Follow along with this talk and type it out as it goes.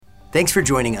Thanks for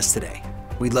joining us today.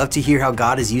 We'd love to hear how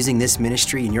God is using this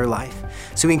ministry in your life,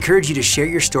 so we encourage you to share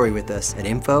your story with us at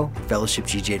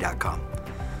info@fellowshipgj.com.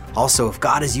 Also, if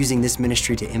God is using this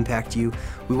ministry to impact you,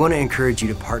 we want to encourage you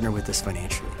to partner with us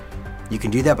financially. You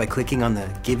can do that by clicking on the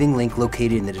giving link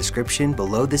located in the description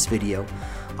below this video,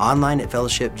 online at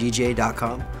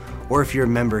fellowshipgj.com, or if you're a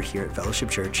member here at Fellowship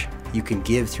Church, you can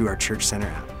give through our Church Center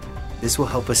app. This will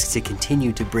help us to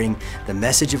continue to bring the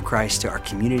message of Christ to our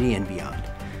community and beyond.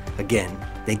 Again,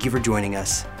 thank you for joining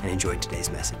us and enjoy today's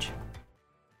message.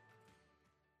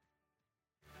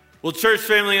 Well, church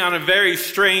family, on a very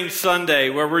strange Sunday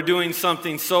where we're doing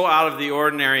something so out of the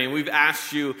ordinary, and we've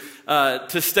asked you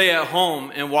to stay at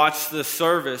home and watch this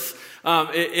service,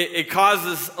 it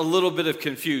causes a little bit of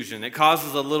confusion. It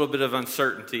causes a little bit of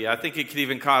uncertainty. I think it could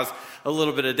even cause a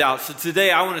little bit of doubt. So today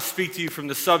I want to speak to you from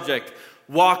the subject,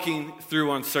 walking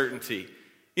through uncertainty.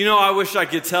 You know, I wish I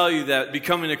could tell you that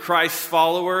becoming a Christ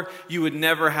follower, you would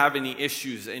never have any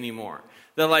issues anymore.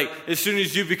 That like, as soon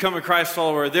as you become a Christ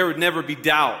follower, there would never be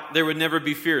doubt. There would never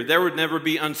be fear. There would never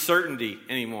be uncertainty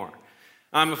anymore.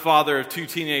 I'm a father of 2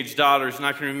 teenage daughters, and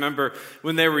I can remember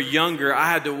when they were younger,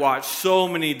 I had to watch so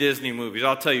many Disney movies.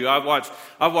 I'll tell you, I've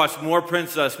watched more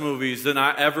princess movies than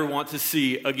I ever want to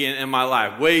see again in my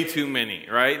life. Way too many,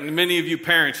 right? And many of you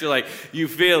parents, you're like, you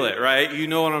feel it, right? You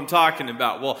know what I'm talking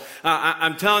about. Well,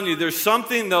 I'm telling you, there's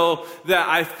something, though, that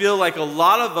I feel like a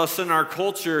lot of us in our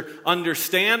culture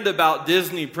understand about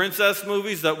Disney princess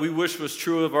movies that we wish was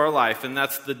true of our life, and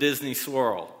that's the Disney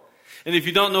swirl. And if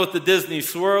you don't know what the Disney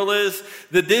swirl is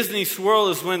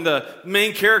when the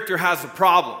main character has a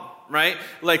problem, right?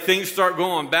 Like things start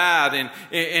going bad and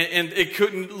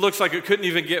it looks like it couldn't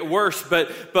even get worse, but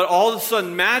all of a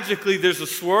sudden magically there's a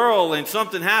swirl and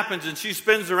something happens and she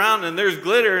spins around and there's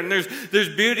glitter and there's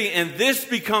beauty and this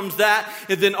becomes that,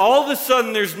 and then all of a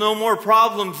sudden there's no more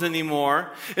problems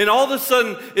anymore, and all of a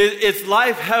sudden it's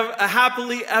life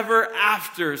happily ever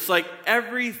after. It's like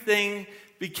everything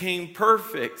became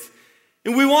perfect.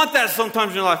 And we want that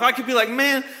sometimes in your life. I could be like,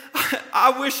 man,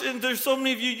 I wish, and there's so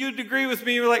many of you, you'd agree with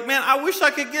me. You're like, man, I wish I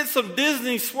could get some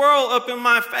Disney swirl up in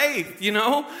my faith, you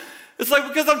know? It's like,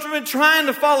 because I've been trying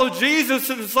to follow Jesus,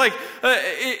 and it's like,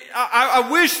 I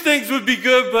wish things would be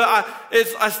good, but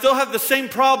I still have the same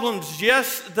problems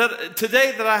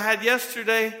today that I had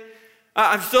yesterday.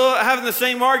 I'm still having the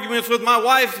same arguments with my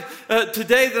wife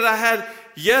today that I had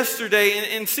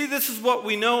yesterday. And see, this is what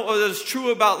we know is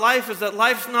true about life, is that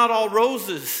life's not all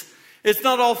roses. It's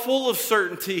not all full of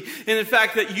certainty. And in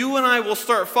fact, that you and I will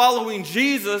start following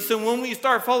Jesus. And when we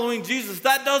start following Jesus,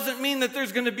 that doesn't mean that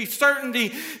there's going to be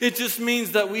certainty. It just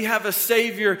means that we have a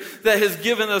Savior that has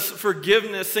given us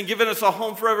forgiveness and given us a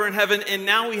home forever in heaven. And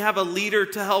now we have a leader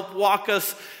to help walk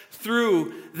us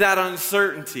through that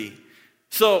uncertainty.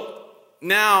 So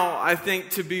now I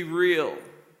think, to be real,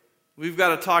 we've got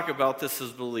to talk about this as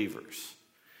believers.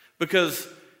 Because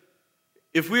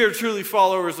if we are truly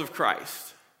followers of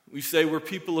Christ, we say we're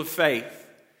people of faith.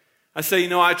 I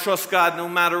say, I trust God no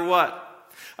matter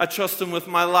what. I trust Him with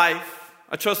my life.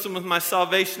 I trust Him with my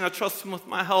salvation. I trust Him with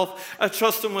my health. I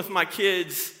trust Him with my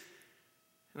kids.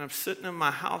 And I'm sitting in my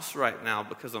house right now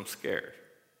because I'm scared.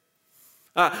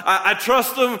 I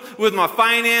trust Him with my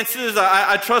finances.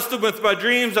 I trust Him with my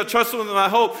dreams. I trust Him with my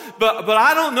hope. But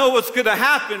I don't know what's going to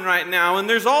happen right now. And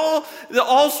there's all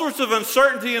sorts of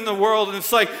uncertainty in the world. And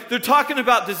it's like they're talking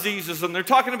about diseases and they're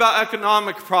talking about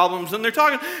economic problems and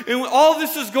and all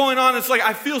this is going on. It's like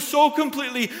I feel so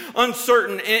completely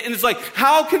uncertain. And it's like,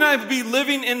 how can I be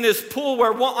living in this pool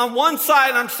where on one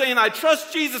side I'm saying I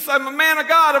trust Jesus. I'm a man of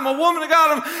God. I'm a woman of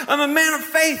God. I'm a man of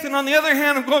faith. And on the other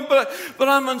hand, I'm going, but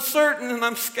I'm uncertain and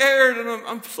I'm scared and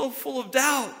I'm so full of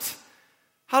doubt.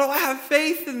 How do I have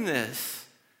faith in this?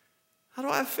 How do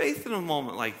I have faith in a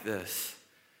moment like this?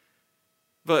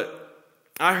 But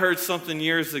I heard something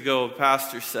years ago a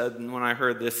pastor said, and when I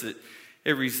heard this, it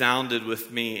resounded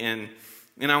with me, and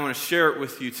I want to share it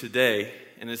with you today,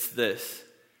 and it's this.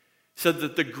 It said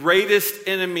that the greatest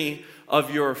enemy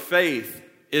of your faith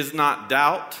is not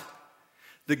doubt.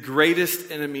 The greatest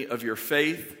enemy of your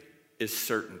faith is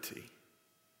certainty.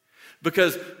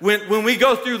 Because when we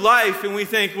go through life and we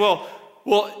think, well,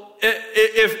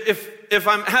 if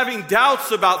I'm having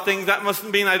doubts about things, that must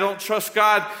mean I don't trust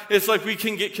God. It's like we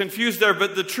can get confused there.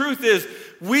 But the truth is,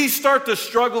 we start to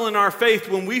struggle in our faith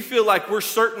when we feel like we're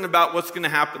certain about what's going to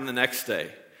happen the next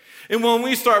day. And when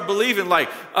we start believing,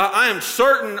 like, I am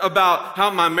certain about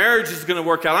how my marriage is going to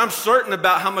work out. I'm certain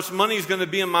about how much money is going to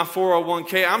be in my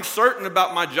 401k. I'm certain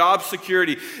about my job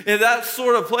security. In that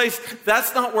sort of place,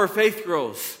 that's not where faith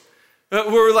grows. Where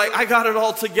we're like, I got it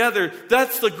all together.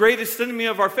 That's the greatest enemy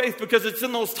of our faith, because it's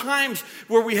in those times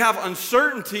where we have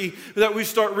uncertainty that we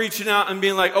start reaching out and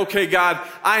being like, okay, God,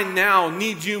 I now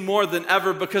need you more than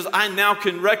ever, because I now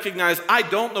can recognize I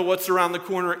don't know what's around the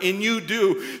corner and you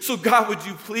do. So God, would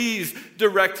you please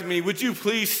direct me? Would you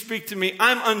please speak to me?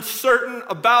 I'm uncertain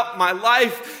about my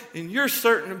life and you're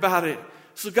certain about it.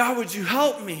 So God, would you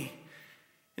help me?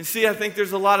 And see, I think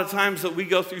there's a lot of times that we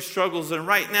go through struggles, and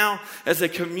right now, as a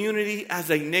community,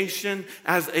 as a nation,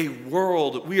 as a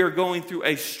world, we are going through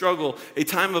a struggle, a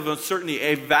time of uncertainty,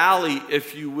 a valley,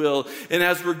 if you will. And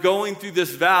as we're going through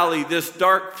this valley, this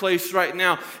dark place right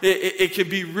now, it can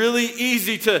be really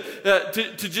easy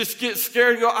to just get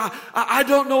scared and go, I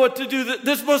don't know what to do.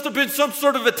 This must have been some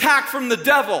sort of attack from the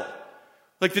devil.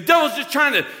 Like the devil's just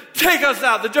trying to take us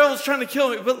out. The devil's trying to kill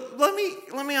me. But let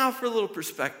me offer a little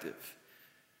perspective.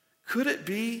 Could it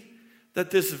be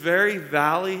that this very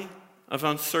valley of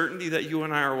uncertainty that you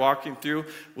and I are walking through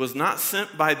was not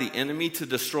sent by the enemy to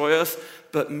destroy us,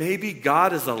 but maybe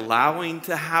God is allowing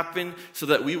to happen so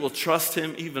that we will trust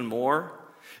him even more?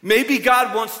 Maybe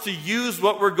God wants to use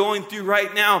what we're going through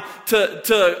right now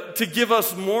to give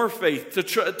us more faith,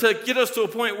 to get us to a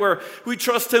point where we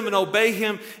trust him and obey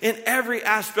him in every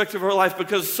aspect of our life.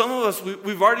 Because some of us,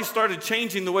 we've already started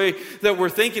changing the way that we're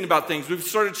thinking about things. We've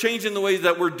started changing the way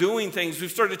that we're doing things.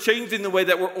 We've started changing the way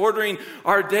that we're ordering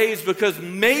our days, because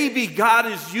maybe God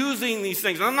is using these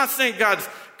things. And I'm not saying God's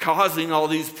causing all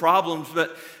these problems,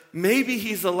 but maybe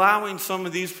he's allowing some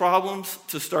of these problems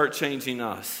to start changing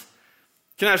us.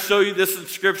 Can I show you this in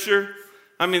Scripture?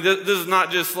 I mean, this is not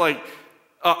just like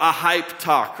a hype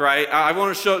talk, right? I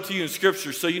want to show it to you in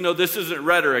Scripture so you know this isn't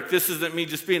rhetoric. This isn't me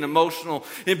just being emotional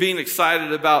and being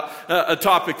excited about a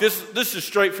topic. This is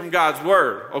straight from God's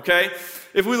Word, okay?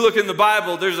 If we look in the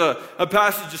Bible, there's a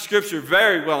passage of Scripture,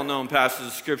 very well-known passage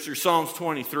of Scripture, Psalms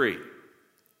 23.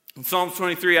 In Psalms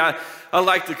 23, I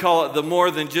like to call it the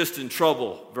more than just in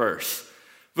trouble verse.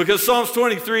 Because Psalms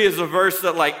 23 is a verse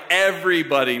that like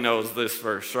everybody knows this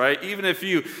verse, right? Even if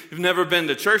you've never been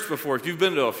to church before, if you've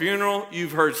been to a funeral,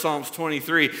 you've heard Psalms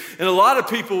 23. And a lot of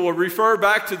people will refer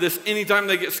back to this anytime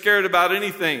they get scared about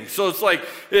anything. So it's like,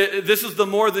 this is the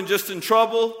more than just in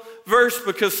trouble verse,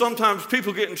 because sometimes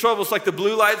people get in trouble. It's like the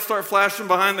blue lights start flashing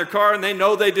behind their car and they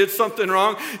know they did something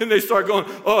wrong and they start going,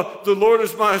 oh, the Lord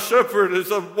is my shepherd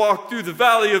as I walk through the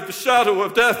valley of the shadow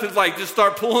of death. It's like just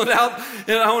start pulling it out.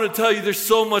 And I want to tell you, there's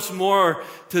so much more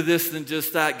to this than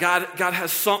just that. God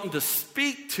has something to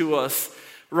speak to us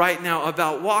right now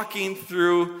about walking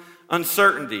through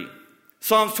uncertainty.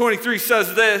 Psalms 23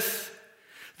 says this: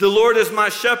 the Lord is my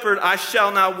shepherd, I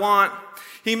shall not want.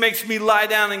 He makes me lie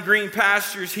down in green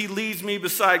pastures. He leads me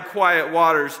beside quiet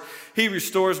waters. He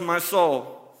restores my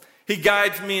soul. He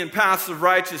guides me in paths of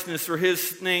righteousness for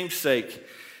his name's sake.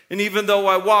 And even though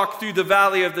I walk through the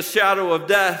valley of the shadow of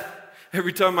death,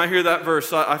 every time I hear that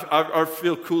verse, I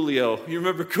feel Coolio. You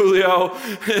remember Coolio?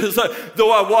 It's like,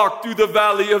 though I walk through the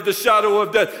valley of the shadow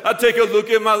of death, I take a look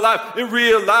at my life and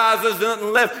realize there's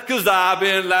nothing left, because I've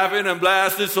been laughing and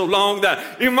blasting so long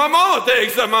that even my mama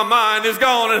thinks that my mind is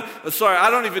gone. And, sorry, I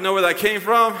don't even know where that came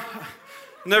from.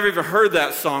 Never even heard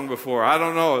that song before. I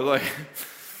don't know. Like,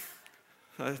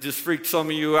 I just freaked some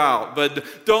of you out. But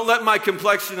don't let my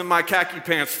complexion and my khaki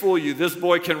pants fool you. This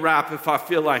boy can rap if I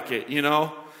feel like it, you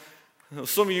know?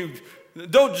 Some of you,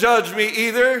 don't judge me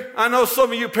either. I know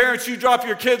some of you parents, you drop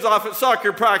your kids off at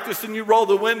soccer practice and you roll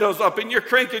the windows up and you're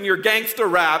cranking your gangster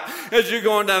rap as you're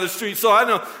going down the street. So I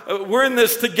know we're in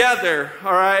this together,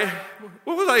 all right?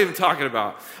 What was I even talking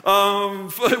about?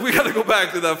 We got to go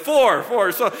back to that.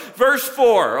 4. So verse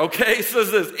 4, okay,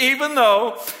 says this: even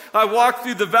though I walk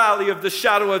through the valley of the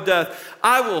shadow of death,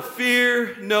 I will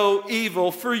fear no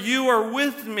evil, for you are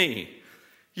with me.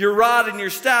 Your rod and your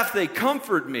staff, they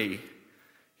comfort me.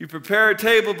 You prepare a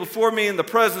table before me in the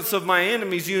presence of my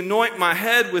enemies. You anoint my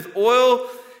head with oil,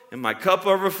 and my cup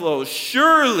overflows.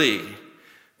 Surely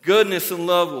goodness and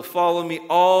love will follow me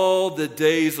all the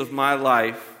days of my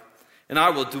life, and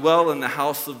I will dwell in the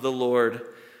house of the Lord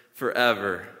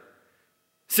forever.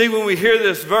 See, when we hear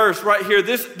this verse right here,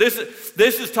 this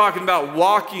is talking about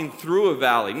walking through a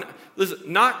valley.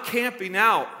 Listen, not camping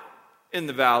out in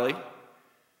the valley.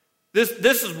 This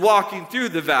is walking through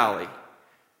the valley.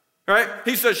 Right?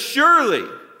 He says, surely.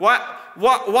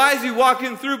 Why is he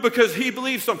walking through? Because he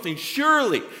believes something.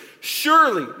 Surely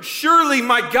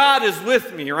my God is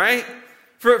with me, right?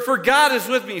 For God is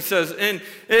with me, he says. And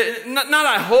not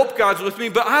I hope God's with me,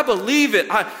 but I believe it.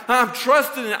 I'm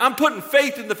trusting it. I'm putting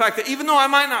faith in the fact that even though I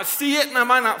might not see it and I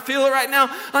might not feel it right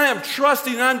now, I am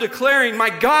trusting and I'm declaring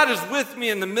my God is with me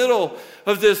in the middle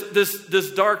of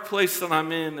this dark place that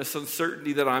I'm in, this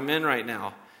uncertainty that I'm in right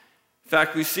now. In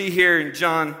fact, we see here in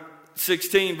John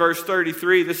 16, verse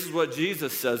 33, this is what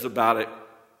Jesus says about it.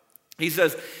 He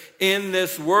says, in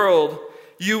this world,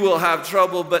 you will have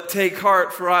trouble, but take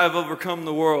heart, for I have overcome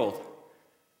the world.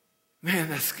 Man,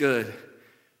 that's good.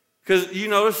 Because you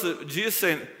notice that Jesus is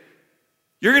saying,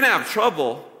 you're going to have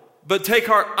trouble, but take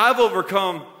heart, I've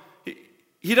overcome.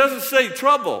 He doesn't say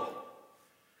trouble.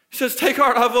 He says, take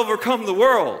heart, I've overcome the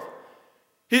world.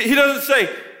 He doesn't say,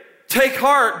 take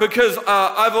heart because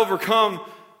I've overcome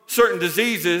certain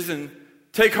diseases, and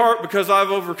take heart because I've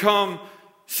overcome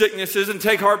sicknesses, and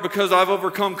take heart because I've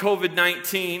overcome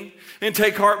COVID-19, and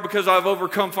take heart because I've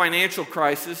overcome financial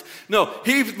crisis. No,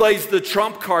 he lays the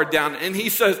trump card down and he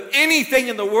says, anything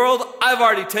in the world, I've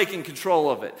already taken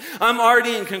control of it. I'm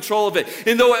already in control of it.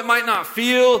 And though it might not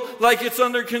feel like it's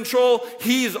under control,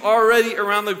 he's already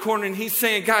around the corner, and he's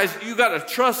saying, guys, you got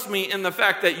to trust me in the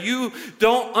fact that you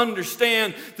don't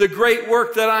understand the great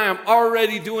work that I am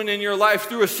already doing in your life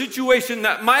through a situation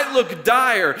that might look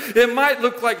dire. It might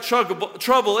look like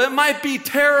trouble. It might be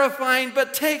terrifying,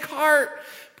 but take heart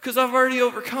because I've already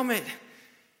overcome it.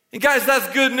 And guys, that's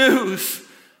good news.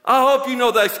 I hope you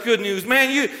know that's good news. Man,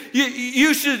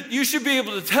 you should be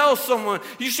able to tell someone,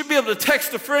 you should be able to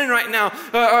text a friend right now,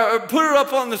 or put it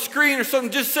up on the screen or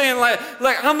something, just saying like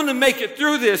I'm going to make it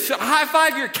through this. High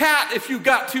five your cat if you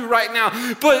got to right now.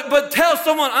 But tell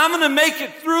someone, I'm going to make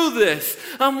it through this.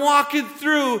 I'm walking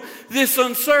through this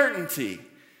uncertainty.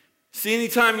 See,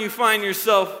 anytime you find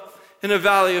yourself in a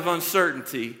valley of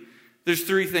uncertainty, there's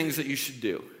 3 things that you should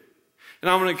do. And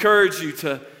I'm going to encourage you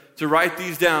to write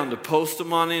these down, to post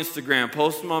them on Instagram,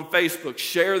 post them on Facebook,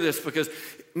 share this, because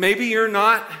maybe you're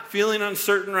not feeling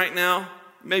uncertain right now.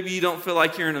 Maybe you don't feel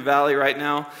like you're in a valley right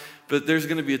now, but there's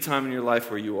going to be a time in your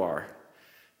life where you are.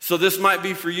 So this might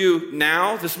be for you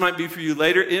now. This might be for you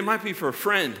later. It might be for a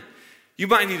friend. You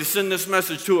might need to send this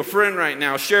message to a friend right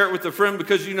now. Share it with a friend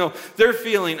because you know they're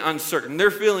feeling uncertain.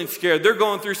 They're feeling scared. They're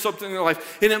going through something in their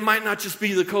life. And it might not just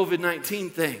be the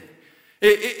COVID-19 thing.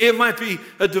 It might be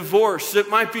a divorce. It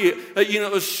might be,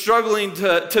 struggling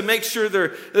to make sure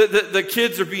the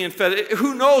kids are being fed.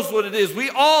 Who knows what it is? We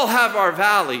all have our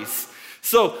valleys.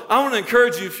 So I want to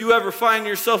encourage you, if you ever find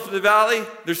yourself in the valley,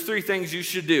 there's 3 things you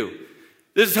should do.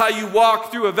 This is how you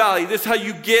walk through a valley. This is how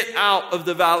you get out of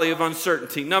the valley of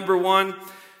uncertainty. Number 1,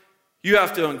 you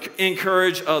have to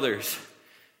encourage others.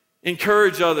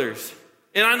 Encourage others.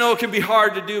 And I know it can be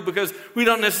hard to do because we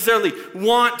don't necessarily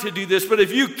want to do this, but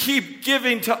if you keep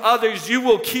giving to others, you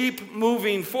will keep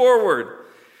moving forward.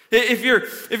 If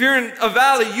you're in a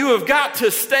valley, you have got to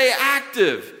stay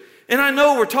active. And I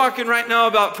know we're talking right now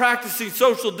about practicing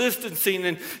social distancing,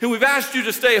 and we've asked you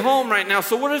to stay home right now.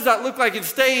 So what does that look like in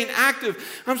staying active?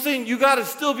 I'm saying you got to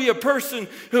still be a person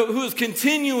who is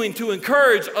continuing to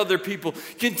encourage other people,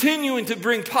 continuing to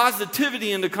bring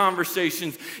positivity into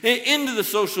conversations, and into the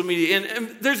social media.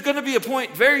 And there's going to be a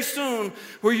point very soon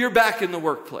where you're back in the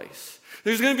workplace.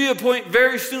 There's going to be a point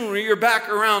very soon where you're back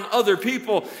around other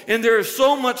people, and there is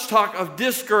so much talk of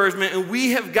discouragement, and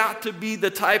we have got to be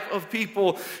the type of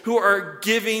people who are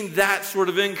giving that sort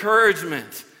of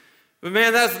encouragement. But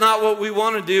man, that's not what we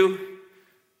want to do.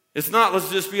 It's not,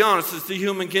 let's just be honest, it's the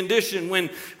human condition.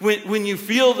 When you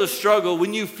feel the struggle,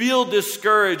 when you feel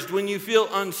discouraged, when you feel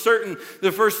uncertain,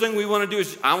 the first thing we want to do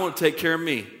is, I want to take care of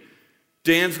me.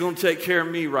 Dan's going to take care of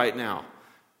me right now.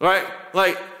 Right?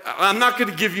 Like, I'm not going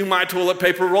to give you my toilet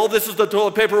paper roll. This is the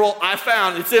toilet paper roll I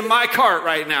found. It's in my cart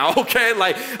right now, okay?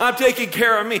 Like, I'm taking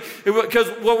care of me. Because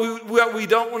what we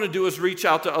don't want to do is reach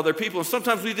out to other people. And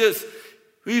sometimes we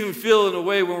even feel in a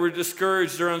way when we're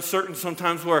discouraged or uncertain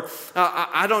sometimes where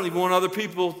I don't even want other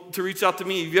people to reach out to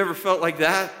me. Have you ever felt like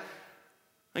that?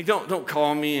 Like, don't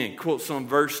call me and quote some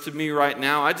verse to me right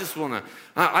now. I just want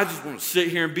to sit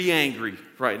here and be angry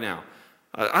right now.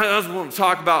 I just want to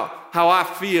talk about how I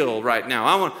feel right now.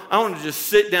 I want to just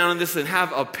sit down in this and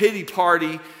have a pity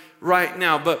party right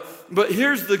now. But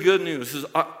here's the good news: is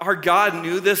our God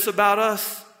knew this about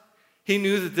us. He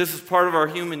knew that this is part of our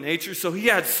human nature. So he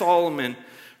had Solomon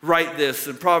write this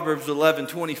in Proverbs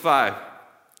 11:25. It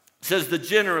says, "The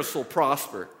generous will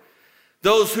prosper.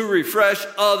 Those who refresh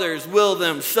others will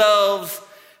themselves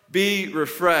be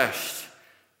refreshed."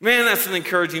 Man, that's an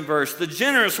encouraging verse. The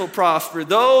generous will prosper.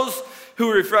 Those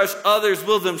who refresh others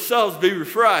will themselves be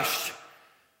refreshed.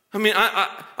 I mean,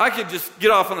 I could just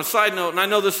get off on a side note, and I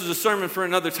know this is a sermon for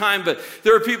another time, but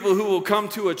there are people who will come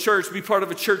to a church, be part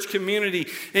of a church community,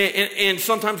 and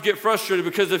sometimes get frustrated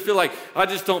because they feel like, I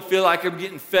just don't feel like I'm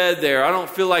getting fed there. I don't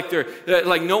feel like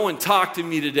like no one talked to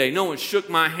me today. No one shook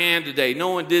my hand today.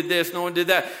 No one did this. No one did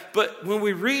that. But when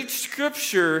we read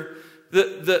Scripture,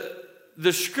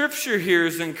 the Scripture here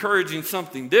is encouraging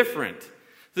something different.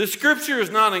 The Scripture is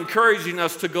not encouraging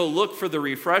us to go look for the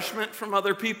refreshment from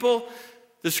other people.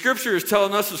 The Scripture is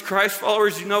telling us as Christ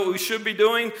followers, you know what we should be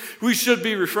doing? We should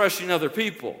be refreshing other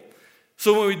people.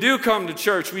 So when we do come to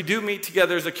church, we do meet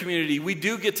together as a community, we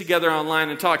do get together online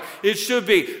and talk, it should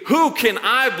be, who can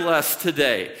I bless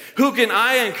today? Who can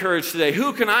I encourage today?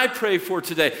 Who can I pray for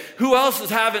today? Who else is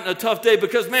having a tough day?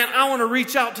 Because, man, I want to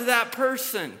reach out to that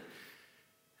person.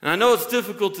 And I know it's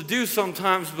difficult to do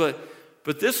sometimes, but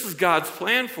this is God's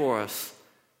plan for us,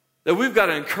 that we've got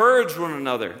to encourage one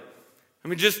another. I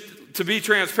mean, just to be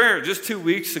transparent, just 2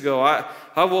 weeks ago,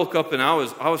 I woke up and I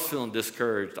was feeling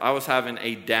discouraged. I was having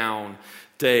a down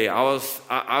day. I was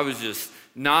just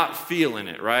not feeling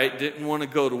it, right? Didn't want to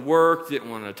go to work, didn't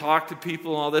want to talk to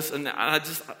people, all this. And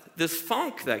this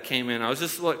funk that came in, I was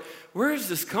just like, where is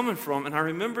this coming from? And I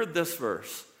remembered this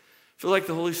verse. I feel like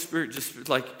the Holy Spirit just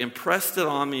like impressed it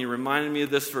on me, reminded me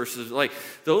of this verse. Like,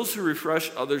 those who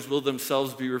refresh others will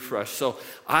themselves be refreshed. So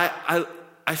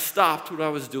I stopped what I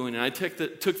was doing, and I took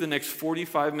the next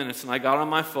 45 minutes, and I got on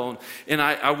my phone, and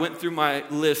I went through my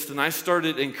list, and I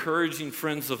started encouraging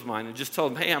friends of mine and just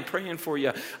told them, hey, I'm praying for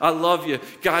you. I love you.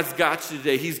 God's got you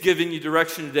today. He's giving you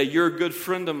direction today. You're a good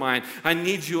friend of mine. I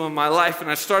need you in my life.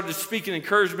 And I started speaking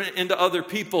encouragement into other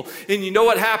people. And you know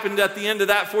what happened at the end of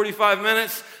that 45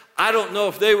 minutes? I don't know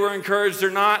if they were encouraged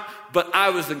or not, but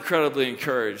I was incredibly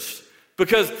encouraged.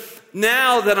 Because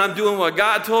now that I'm doing what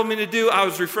God told me to do, I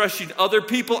was refreshing other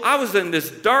people. I was in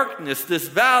this darkness, this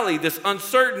valley, this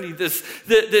uncertainty,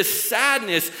 this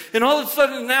sadness. And all of a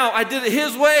sudden now I did it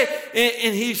His way,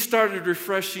 and He started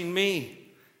refreshing me.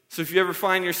 So if you ever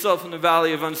find yourself in the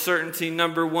valley of uncertainty,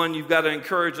 number one, you've got to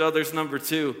encourage others. Number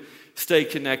two, stay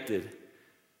connected.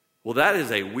 Well, that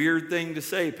is a weird thing to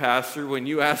say, Pastor, when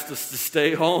you asked us to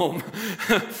stay home.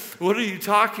 What are you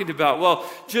talking about? Well,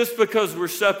 just because we're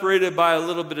separated by a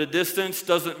little bit of distance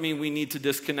doesn't mean we need to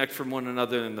disconnect from one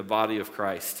another in the body of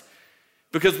Christ.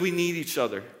 Because we need each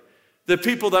other. The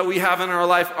people that we have in our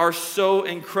life are so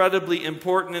incredibly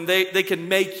important, and they can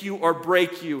make you or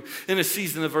break you in a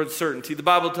season of uncertainty. The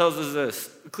Bible tells us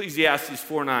this, Ecclesiastes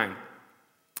 4:9.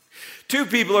 Two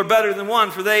people are better than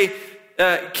one, for they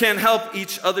can help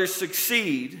each other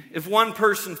succeed. If one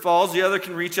person falls, the other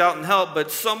can reach out and help,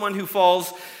 but someone who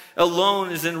falls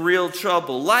alone is in real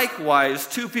trouble. Likewise,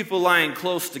 two people lying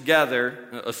close together,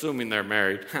 assuming they're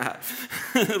married,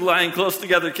 lying close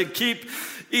together can keep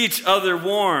each other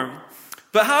warm.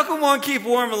 But how can one keep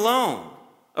warm alone?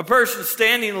 A person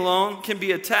standing alone can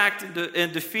be attacked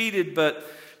and defeated, but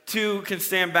two can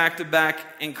stand back to back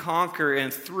and conquer,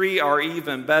 and three are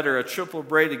even better. A triple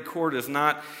braided cord is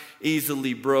not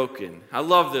easily broken. I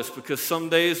love this because some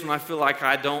days when I feel like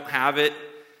I don't have it,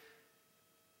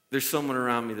 there's someone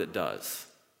around me that does.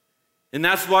 And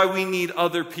that's why we need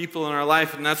other people in our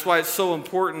life, and that's why it's so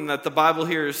important that the Bible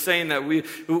here is saying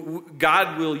that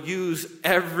God will use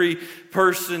every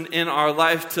person in our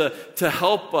life to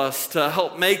help us, to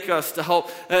help make us, to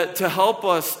help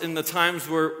us in the times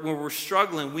where we're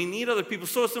struggling. We need other people,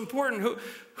 so it's important.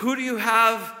 Who do you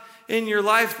have in your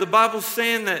life? The Bible's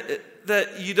saying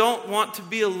that you don't want to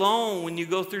be alone when you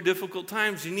go through difficult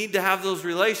times. You need to have those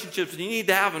relationships, and you need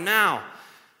to have them now.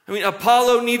 I mean,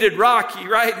 Apollo needed Rocky,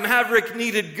 right? Maverick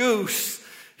needed Goose.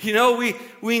 You know,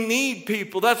 we need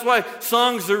people. That's why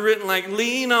songs are written like,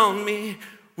 lean on me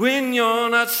when you're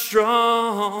not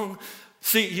strong.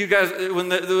 See, you guys, when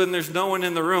there's no one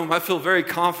in the room, I feel very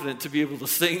confident to be able to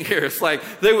sing here. It's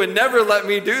like they would never let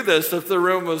me do this if the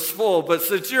room was full. But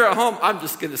since you're at home, I'm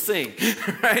just going to sing,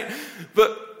 right?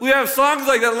 But we have songs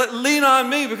like that, lean on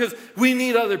me, because we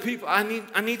need other people.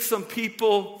 I need some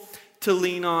people to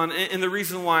lean on. And the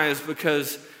reason why is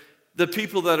because the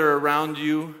people that are around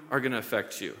you are going to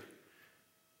affect you.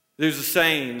 There's a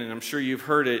saying, and I'm sure you've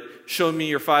heard it, show me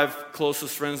your 5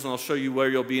 closest friends and I'll show you where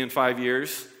you'll be in 5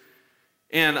 years.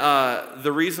 And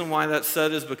the reason why that's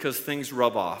said is because things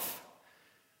rub off.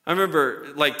 I remember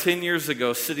like 10 years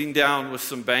ago sitting down with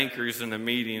some bankers in a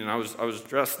meeting, and I was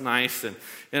dressed nice, and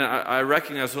I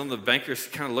recognized one of the bankers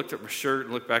kind of looked at my shirt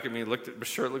and looked back at me, looked at my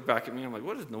shirt, looked back at me. I'm like,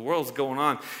 what in the world's going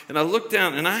on? And I looked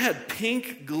down, and I had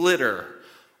pink glitter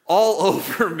all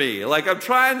over me. Like, I'm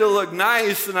trying to look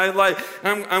nice, and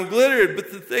I'm glittered.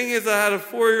 But the thing is, I had a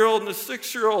 4-year-old and a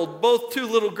 6-year-old, both 2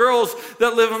 little girls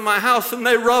that live in my house, and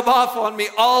they rub off on me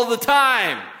all the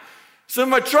time. It's in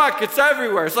my truck. It's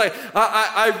everywhere. It's like,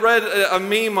 I read a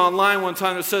meme online one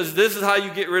time that says, this is how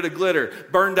you get rid of glitter.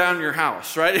 Burn down your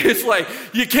house, right? It's like,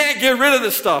 you can't get rid of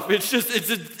this stuff. It's just,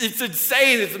 it's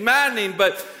insane. It's maddening.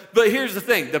 But here's the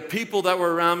thing. The people that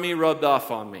were around me rubbed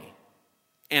off on me.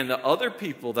 And the other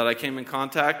people that I came in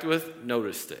contact with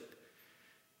noticed it.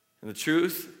 And the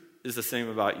truth is the same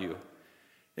about you.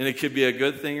 And it could be a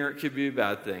good thing or it could be a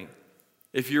bad thing.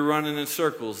 If you're running in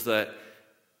circles that,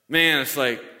 man, it's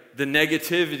like, the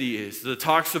negativity is, the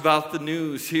talks about the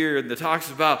news here, and the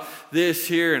talks about this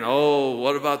here, and oh,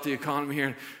 what about the economy here?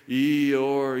 And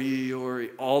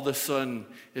Eeyore, all of a sudden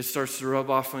it starts to rub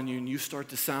off on you, and you start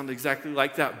to sound exactly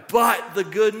like that. But the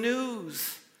good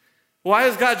news, why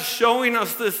is God showing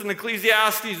us this in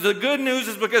Ecclesiastes? The good news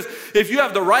is because if you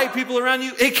have the right people around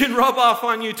you, it can rub off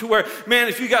on you to where, man,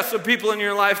 if you got some people in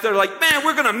your life that are like, man,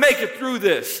 we're going to make it through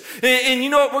this. And you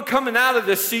know what? We're coming out of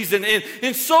this season.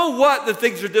 And so what that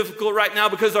things are difficult right now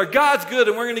because our God's good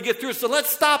and we're going to get through it. So let's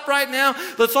stop right now.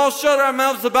 Let's all shut our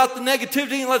mouths about the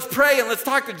negativity and let's pray and let's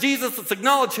talk to Jesus. Let's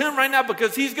acknowledge him right now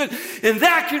because he's good. And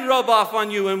that can rub off on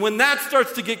you. And when that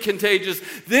starts to get contagious,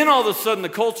 then all of a sudden the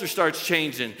culture starts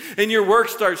changing. And your work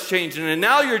starts changing, and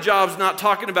now your job's not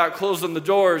talking about closing the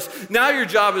doors. Now your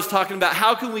job is talking about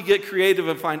how can we get creative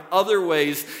and find other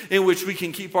ways in which we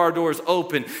can keep our doors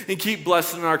open and keep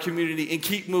blessing our community and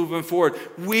keep moving forward.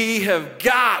 We have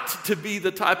got to be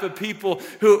the type of people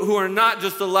who are not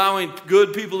just allowing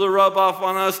good people to rub off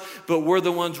on us, but we're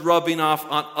the ones rubbing off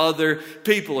on other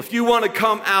people. If you want to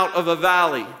come out of a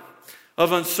valley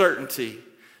of uncertainty,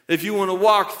 if you want to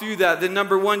walk through that, then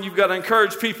number one, you've got to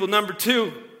encourage people. Number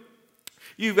two,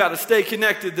 you've got to stay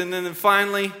connected. And then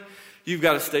finally, you've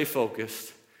got to stay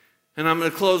focused. And I'm going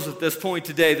to close with this point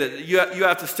today that you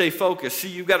have to stay focused. See,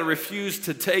 you've got to refuse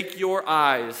to take your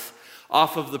eyes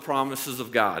off of the promises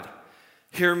of God.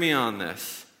 Hear me on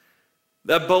this.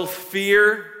 That both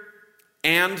fear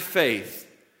and faith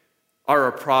are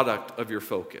a product of your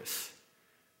focus.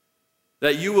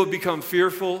 That you will become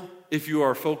fearful if you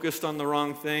are focused on the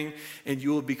wrong thing, and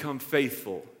you will become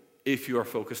faithful if you are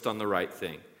focused on the right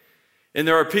thing. And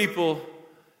there are people,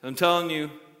 I'm telling you,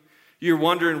 you're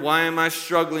wondering, why am I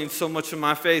struggling so much in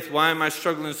my faith? Why am I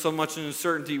struggling so much in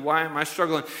uncertainty? Why am I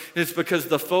struggling? And it's because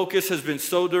the focus has been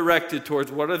so directed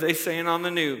towards what are they saying on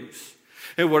the news?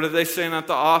 And what are they saying at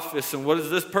the office? And what is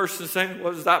this person saying?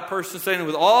 What is that person saying? And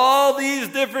with all these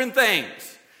different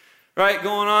things, right,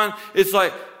 going on, it's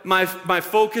like my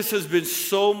focus has been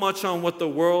so much on what the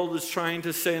world is trying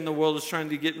to say and the world is trying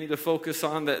to get me to focus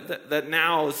on that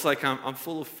now it's like I'm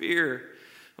full of fear.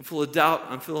 I'm full of doubt.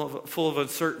 I'm full of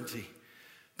uncertainty.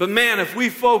 But man, if we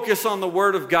focus on the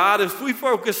Word of God, if we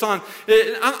focus on,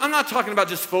 I'm not talking about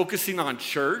just focusing on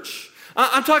church.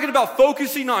 I'm talking about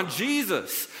focusing on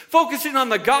Jesus, focusing on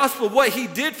the gospel, what he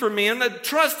did for me, and the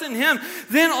trust in him.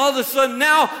 Then all of a sudden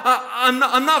now I'm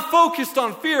not focused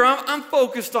on fear. I'm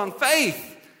focused on faith.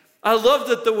 I love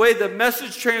that the way the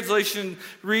Message translation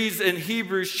reads in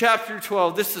Hebrews chapter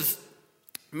 12. This is,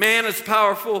 man, it's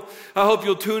powerful. I hope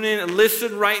you'll tune in and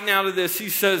listen right now to this. He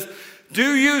says,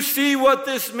 do you see what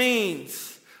this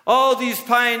means? All these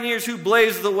pioneers who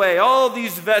blazed the way, all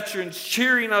these veterans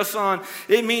cheering us on.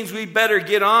 It means we better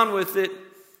get on with it.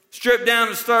 Strip down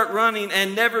and start running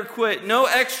and never quit. No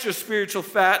extra spiritual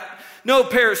fat, no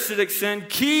parasitic sin.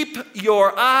 Keep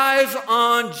your eyes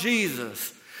on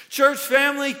Jesus. Church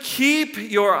family, keep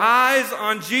your eyes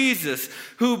on Jesus,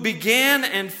 who began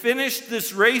and finished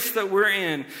this race that we're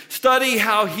in. Study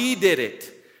how he did it,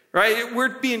 right?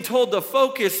 We're being told to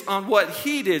focus on what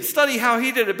he did. Study how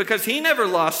he did it because he never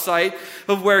lost sight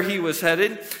of where he was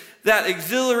headed. That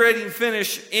exhilarating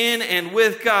finish in and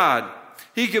with God.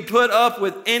 He could put up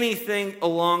with anything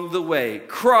along the way.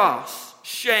 Cross,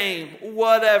 shame,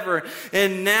 whatever.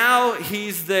 And now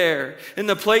he's there in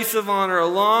the place of honor,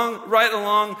 right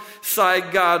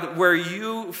alongside God, where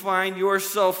you find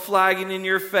yourself flagging in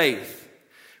your faith.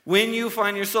 When you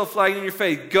find yourself flagging in your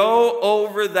faith, go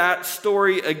over that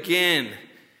story again.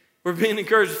 We're being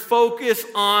encouraged, focus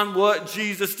on what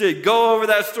Jesus did. Go over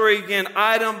that story again,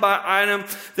 item by item.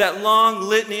 That long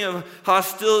litany of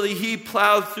hostility he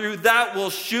plowed through, that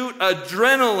will shoot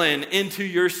adrenaline into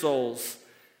your souls.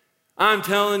 I'm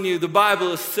telling you, the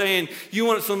Bible is saying, you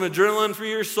want some adrenaline for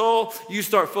your soul? You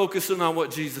start focusing on what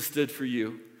Jesus did for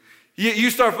you. You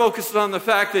start focusing on the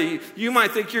fact that you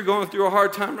might think you're going through a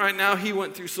hard time right now. He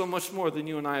went through so much more than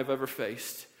you and I have ever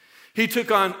faced. He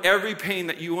took on every pain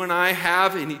that you and I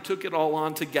have, and he took it all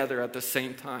on together at the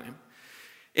same time.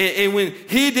 And when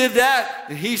he did that,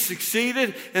 and he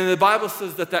succeeded, and the Bible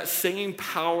says that same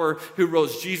power who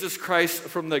rose Jesus Christ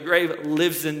from the grave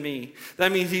lives in me.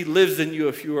 That means he lives in you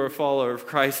if you are a follower of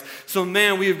Christ. So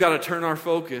man, we've got to turn our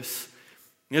focus.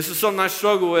 And this is something I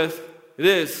struggle with. It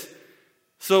is.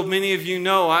 So many of you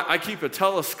know I keep a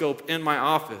telescope in my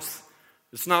office.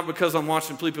 It's not because I'm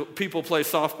watching people play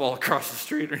softball across the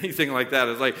street or anything like that.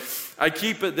 It's like I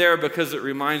keep it there because it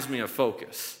reminds me of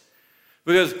focus.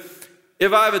 Because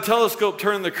if I have a telescope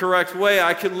turned the correct way,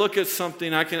 I can look at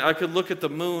something, I could look at the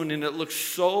moon and it looks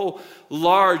so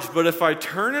large. But if I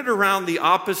turn it around the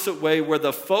opposite way where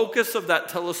the focus of that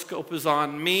telescope is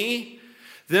on me,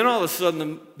 then all of a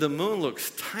sudden the moon looks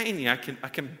tiny. I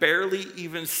can barely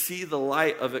even see the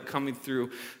light of it coming through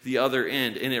the other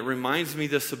end. And it reminds me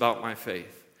this about my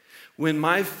faith. When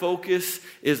my focus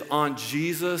is on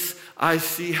Jesus, I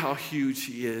see how huge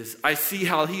he is. I see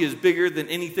how he is bigger than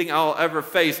anything I'll ever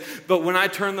face. But when I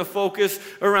turn the focus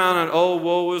around on, oh,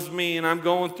 woe is me, and I'm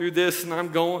going through this, and I'm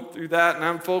going through that, and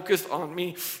I'm focused on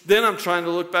me, then I'm trying to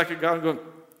look back at God and going,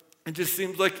 it just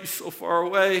seems like he's so far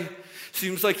away.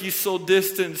 Seems like he's so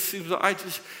distant. Seems like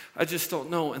I just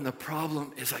don't know. And the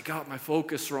problem is I got my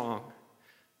focus wrong.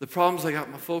 The problem is I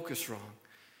got my focus wrong.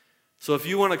 So if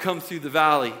you want to come through the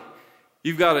valley,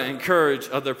 you've got to encourage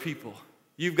other people.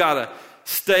 You've got to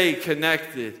stay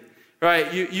connected,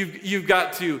 right? You've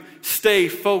got to stay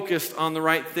focused on the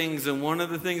right things. And one of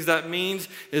the things that means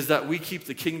is that we keep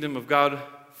the kingdom of God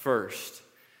first.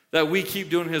 That we keep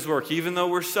doing his work. Even though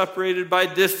we're separated by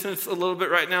distance a little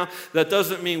bit right now, that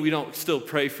doesn't mean we don't still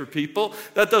pray for people.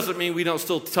 That doesn't mean we don't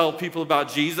still tell people about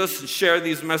Jesus and share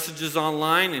these messages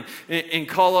online and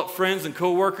call up friends and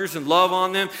coworkers and love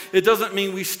on them. It doesn't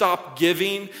mean we stop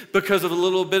giving because of a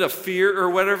little bit of fear or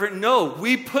whatever. No,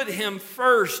 we put him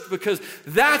first because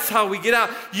that's how we get out.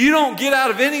 You don't get out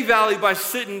of any valley by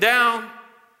sitting down.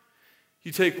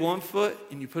 You take one foot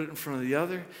and you put it in front of the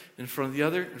other, in front of the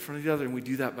other, in front of the other, and we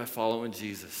do that by following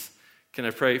Jesus. Can I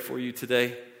pray for you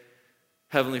today?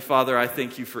 Heavenly Father, I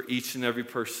thank you for each and every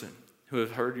person who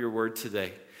have heard your word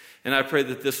today. And I pray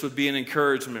that this would be an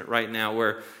encouragement right now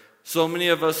where so many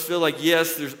of us feel like,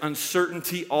 yes, there's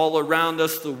uncertainty all around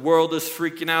us. The world is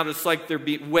freaking out. It's like there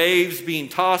be waves being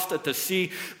tossed at the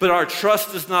sea. But our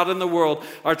trust is not in the world.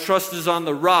 Our trust is on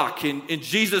the rock. And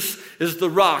Jesus is the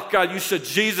rock. God, you said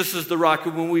Jesus is the rock.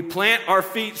 And when we plant our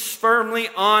feet firmly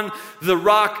on the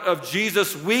rock of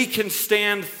Jesus, we can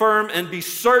stand firm and be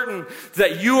certain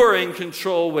that you are in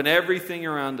control when everything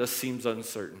around us seems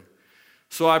uncertain.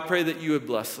 So I pray that you would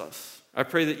bless us. I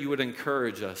pray that you would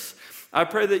encourage us. I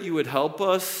pray that you would help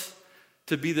us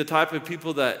to be the type of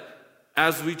people that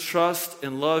as we trust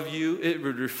and love you, it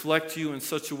would reflect you in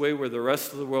such a way where the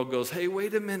rest of the world goes, hey,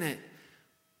 wait a minute.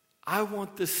 I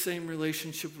want this same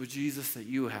relationship with Jesus that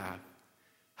you have.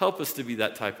 Help us to be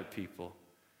that type of people.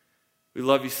 We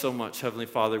love you so much, Heavenly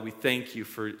Father. We thank you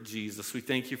for Jesus. We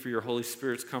thank you for your Holy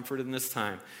Spirit's comfort in this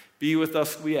time. Be with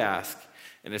us, we ask.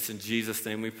 And it's in Jesus'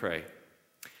 name we pray.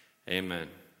 Amen.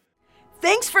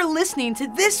 Thanks for listening to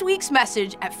this week's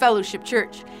message at Fellowship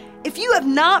Church. If you have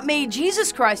not made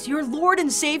Jesus Christ your Lord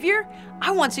and Savior,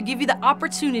 I want to give you the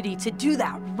opportunity to do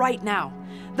that right now.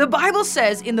 The Bible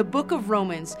says in the book of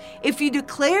Romans, if you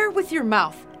declare with your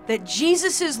mouth that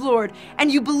Jesus is Lord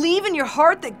and you believe in your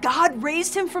heart that God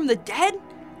raised him from the dead,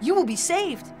 you will be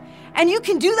saved. And you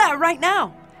can do that right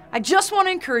now. I just want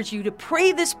to encourage you to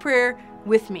pray this prayer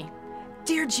with me.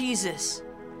 Dear Jesus,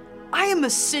 I am a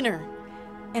sinner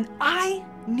and I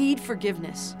need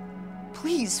forgiveness.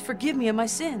 Please forgive me of my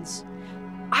sins.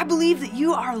 I believe that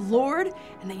you are Lord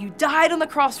and that you died on the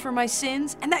cross for my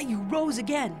sins and that you rose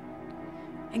again.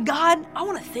 And God, I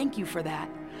want to thank you for that.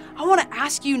 I want to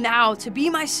ask you now to be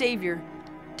my Savior,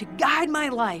 to guide my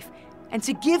life, and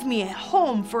to give me a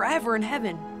home forever in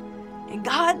heaven. And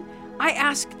God, I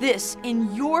ask this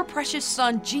in your precious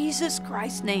Son, Jesus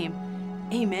Christ's name.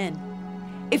 Amen.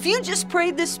 If you just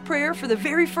prayed this prayer for the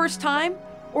very first time,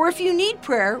 or if you need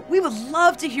prayer, we would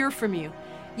love to hear from you.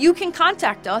 You can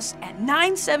contact us at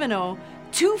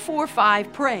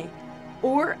 970-245-PRAY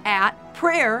or at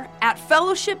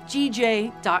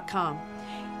prayer@fellowshipgj.com.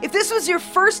 If this was your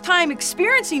first time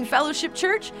experiencing Fellowship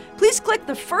Church, please click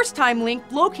the first time link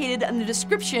located in the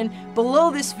description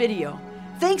below this video.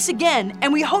 Thanks again,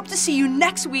 and we hope to see you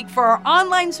next week for our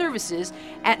online services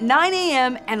at 9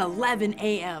 a.m. and 11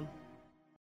 a.m.